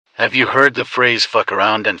Have you heard the phrase fuck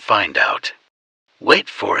around and find out? Wait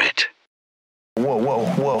for it. Whoa, whoa,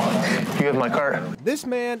 whoa. You have my car. This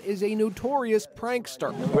man is a notorious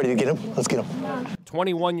prankster. Ready to get him? Let's get him.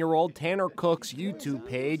 21-year-old Tanner Cook's YouTube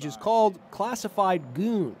page is called Classified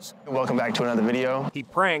Goons. Welcome back to another video. He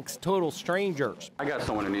pranks total strangers. I got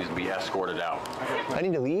someone who needs to be escorted out. I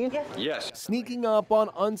need to leave? Yes. Sneaking up on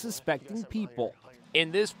unsuspecting people.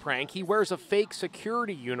 In this prank, he wears a fake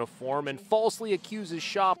security uniform and falsely accuses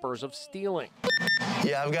shoppers of stealing.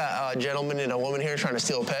 Yeah, I've got a gentleman and a woman here trying to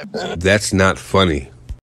steal a pet. That's not funny.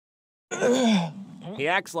 He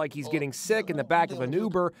acts like he's getting sick in the back of an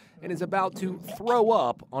Uber and is about to throw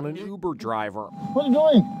up on an Uber driver. What are you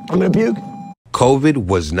doing? I'm gonna puke. COVID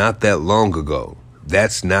was not that long ago.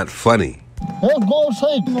 That's not funny. Go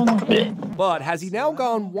outside. But has he now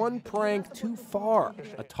gone one prank too far?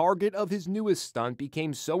 A target of his newest stunt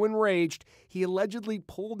became so enraged, he allegedly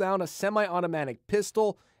pulled out a semi-automatic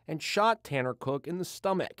pistol and shot Tanner Cook in the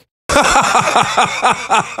stomach.